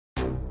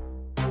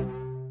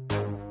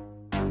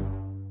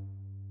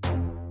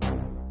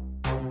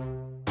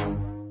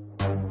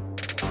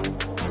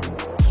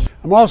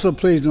I'm also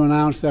pleased to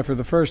announce that for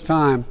the first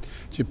time,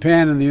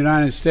 Japan and the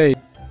United States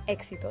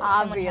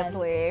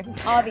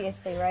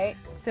Obviously, right?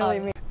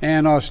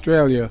 and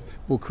Australia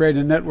will create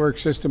a network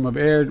system of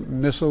air,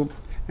 missile,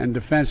 and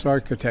defense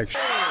architecture.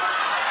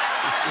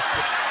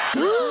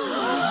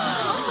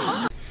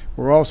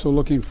 We're also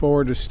looking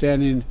forward to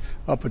standing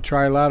up a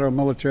trilateral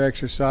military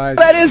exercise.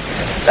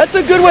 That's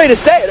a good way to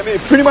say it. I mean,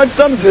 it pretty much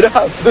sums it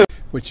up.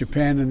 With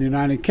Japan and the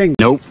United Kingdom.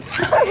 Nope.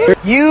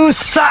 You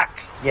suck,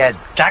 you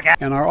jackass.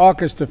 And our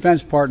AUKUS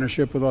defense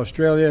partnership with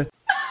Australia.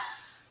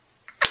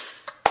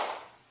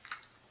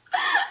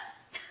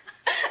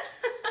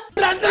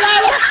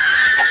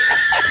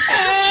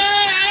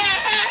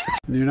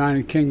 The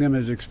United Kingdom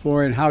is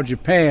exploring how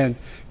Japan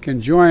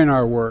can join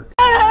our work.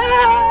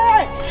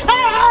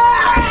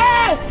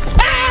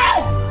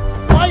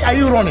 Why are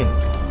you running?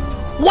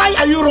 Why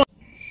are you running?